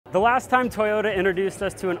The last time Toyota introduced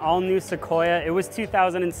us to an all-new Sequoia, it was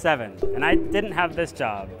 2007, and I didn't have this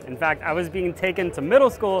job. In fact, I was being taken to middle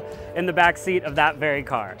school in the back seat of that very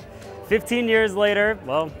car. 15 years later,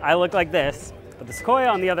 well, I look like this, but the Sequoia,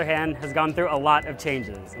 on the other hand, has gone through a lot of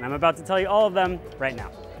changes, and I'm about to tell you all of them right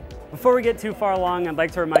now. Before we get too far along, I'd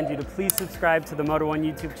like to remind you to please subscribe to the Motor1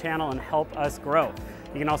 YouTube channel and help us grow.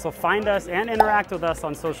 You can also find us and interact with us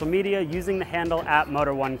on social media using the handle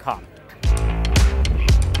 @Motor1Com.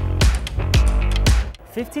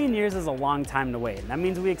 15 years is a long time to wait, and that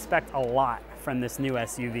means we expect a lot from this new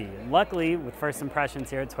SUV. And luckily, with first impressions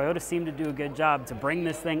here, Toyota seemed to do a good job to bring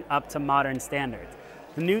this thing up to modern standards.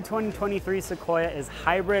 The new 2023 Sequoia is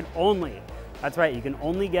hybrid only. That's right, you can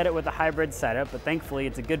only get it with a hybrid setup, but thankfully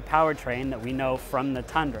it's a good powertrain that we know from the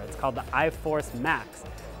Tundra. It's called the iForce Max.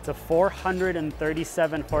 It's a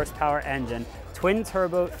 437 horsepower engine, twin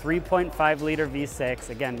turbo 3.5 liter V6,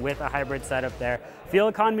 again with a hybrid setup there. Fuel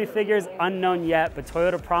economy figures unknown yet, but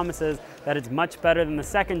Toyota promises that it's much better than the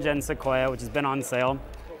second gen Sequoia, which has been on sale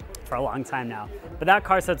for a long time now. But that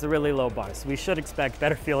car sets a really low bar, so we should expect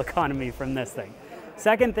better fuel economy from this thing.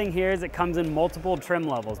 Second thing here is it comes in multiple trim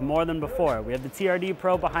levels, more than before. We have the TRD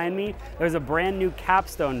Pro behind me. There's a brand new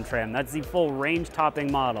Capstone trim. That's the full range topping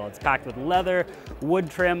model. It's packed with leather, wood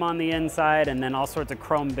trim on the inside, and then all sorts of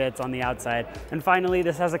chrome bits on the outside. And finally,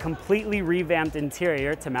 this has a completely revamped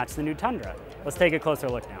interior to match the new Tundra. Let's take a closer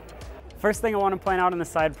look now. First thing I want to point out on the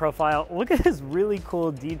side profile, look at this really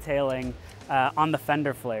cool detailing on the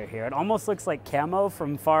fender flare here. It almost looks like camo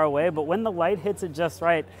from far away, but when the light hits it just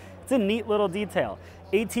right, it's a neat little detail.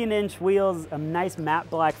 18-inch wheels, a nice matte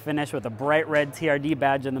black finish with a bright red TRD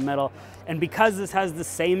badge in the middle. And because this has the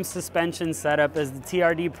same suspension setup as the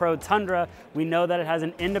TRD Pro Tundra, we know that it has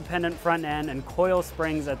an independent front end and coil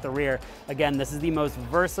springs at the rear. Again, this is the most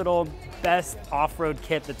versatile, best off-road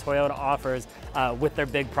kit that Toyota offers with their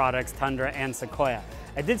big products, Tundra and Sequoia.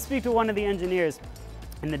 I did speak to one of the engineers,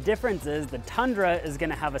 and the difference is the Tundra is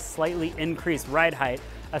going to have a slightly increased ride height,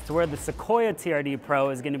 as to where the Sequoia TRD Pro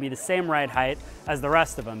is going to be the same ride height as the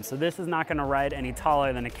rest of them. So this is not going to ride any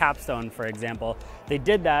taller than a Capstone, for example. They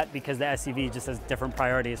did that because the SUV just has different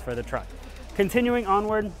priorities for the truck. Continuing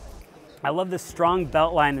onward, I love this strong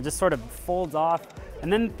belt line that just sort of folds off,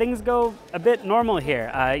 and then things go a bit normal here.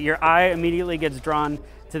 Your eye immediately gets drawn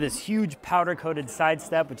to this huge powder-coated side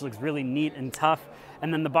step, which looks really neat and tough,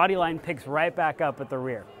 and then the body line picks right back up at the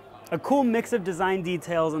rear. A cool mix of design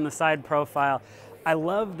details on the side profile. I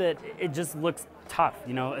love that it just looks tough.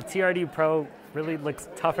 You know, a TRD Pro really looks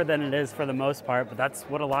tougher than it is for the most part, but that's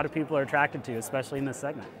what a lot of people are attracted to, especially in this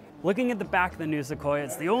segment. Looking at the back of the new Sequoia,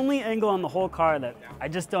 it's the only angle on the whole car that I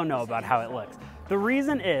just don't know about how it looks. The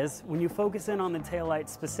reason is, when you focus in on the taillight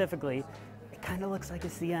specifically, it kind of looks like a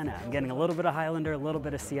Sienna. I'm getting a little bit of Highlander, a little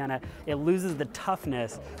bit of Sienna. It loses the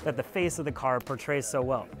toughness that the face of the car portrays so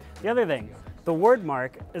well. The other thing, the word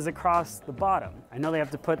mark is across the bottom. I know they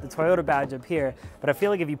have to put the Toyota badge up here, but I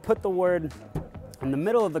feel like if you put the word in the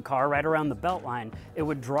middle of the car, right around the belt line, it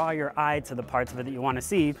would draw your eye to the parts of it that you want to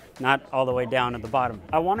see, not all the way down at the bottom.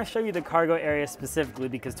 I want to show you the cargo area specifically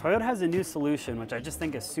because Toyota has a new solution, which I just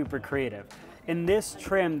think is super creative. In this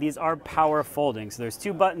trim, these are power folding. So there's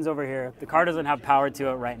two buttons over here. The car doesn't have power to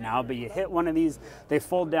it right now, but you hit one of these, they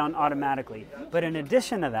fold down automatically. But in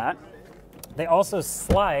addition to that, they also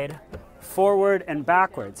slide forward and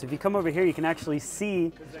backwards. So if you come over here, you can actually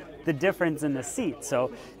see the difference in the seat.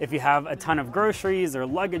 So if you have a ton of groceries or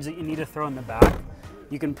luggage that you need to throw in the back,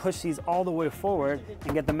 you can push these all the way forward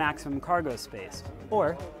and get the maximum cargo space.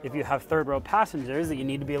 Or if you have third row passengers that you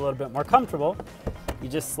need to be a little bit more comfortable, you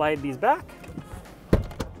just slide these back,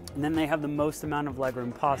 and then they have the most amount of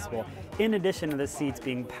legroom possible, in addition to the seats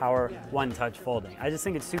being power one-touch folding. I just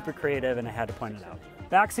think it's super creative, and I had to point it out.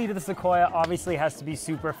 Backseat of the Sequoia obviously has to be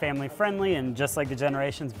super family friendly, and just like the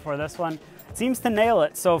generations before this one, it seems to nail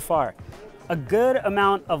it so far. A good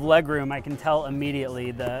amount of legroom, I can tell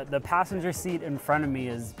immediately. The passenger seat in front of me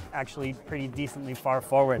is actually pretty decently far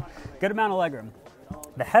forward. Good amount of legroom.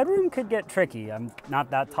 The headroom could get tricky. I'm not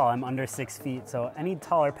that tall, I'm under 6 feet, so any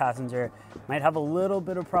taller passenger might have a little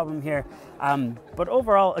bit of problem here. But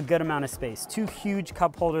overall, a good amount of space. Two huge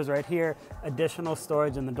cup holders right here, additional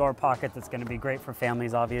storage in the door pocket that's gonna be great for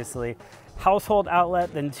families, obviously. Household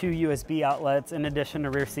outlet, then two USB outlets, in addition to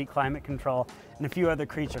rear seat climate control, and a few other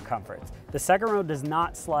creature comforts. The second row does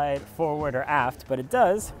not slide forward or aft, but it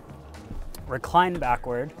does recline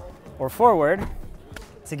backward or forward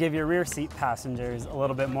to give your rear seat passengers a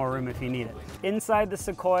little bit more room if you need it. Inside the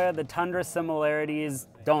Sequoia, the Tundra similarities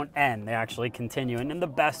don't end, they actually continue, and in the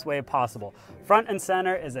best way possible. Front and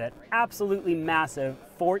center is an absolutely massive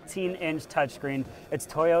 14-inch touchscreen. It's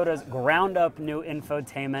Toyota's ground-up new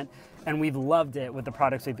infotainment, and we've loved it with the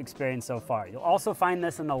products we've experienced so far. You'll also find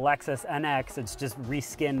this in the Lexus NX. It's just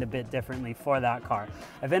reskinned a bit differently for that car.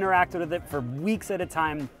 I've interacted with it for weeks at a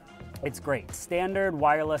time. It's great. Standard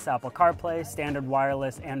wireless Apple CarPlay, standard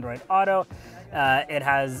wireless Android Auto. It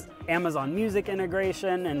has Amazon Music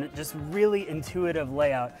integration and just really intuitive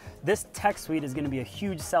layout. This tech suite is going to be a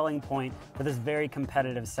huge selling point for this very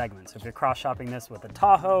competitive segment. So if you're cross-shopping this with a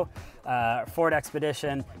Tahoe, Ford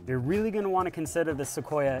Expedition, you're really going to want to consider the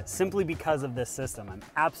Sequoia simply because of this system. I'm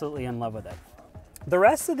absolutely in love with it. The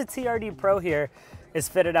rest of the TRD Pro here is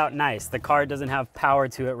fitted out nice. The car doesn't have power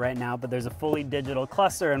to it right now, but there's a fully digital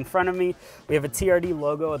cluster in front of me. We have a TRD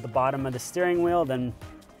logo at the bottom of the steering wheel, then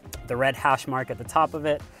the red hash mark at the top of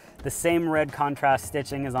it. The same red contrast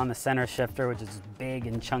stitching is on the center shifter, which is big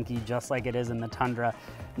and chunky, just like it is in the Tundra.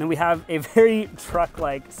 And then we have a very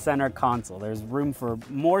truck-like center console. There's room for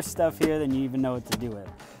more stuff here than you even know what to do with.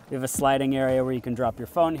 We have a sliding area where you can drop your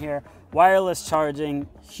phone here, wireless charging,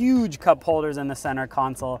 huge cup holders in the center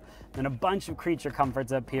console, and a bunch of creature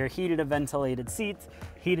comforts up here, heated and ventilated seats,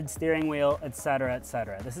 heated steering wheel, etc.,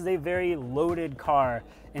 etc. This is a very loaded car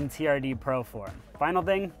in TRD Pro form. Final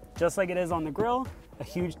thing, just like it is on the grille, a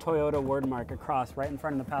huge Toyota word mark across right in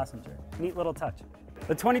front of the passenger. Neat little touch.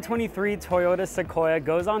 The 2023 Toyota Sequoia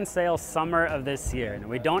goes on sale summer of this year, and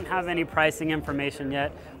we don't have any pricing information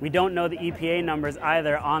yet. We don't know the EPA numbers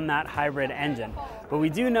either on that hybrid engine, but we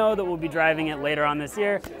do know that we'll be driving it later on this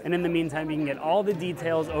year, and in the meantime, you can get all the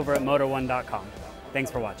details over at motor1.com. Thanks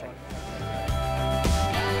for watching.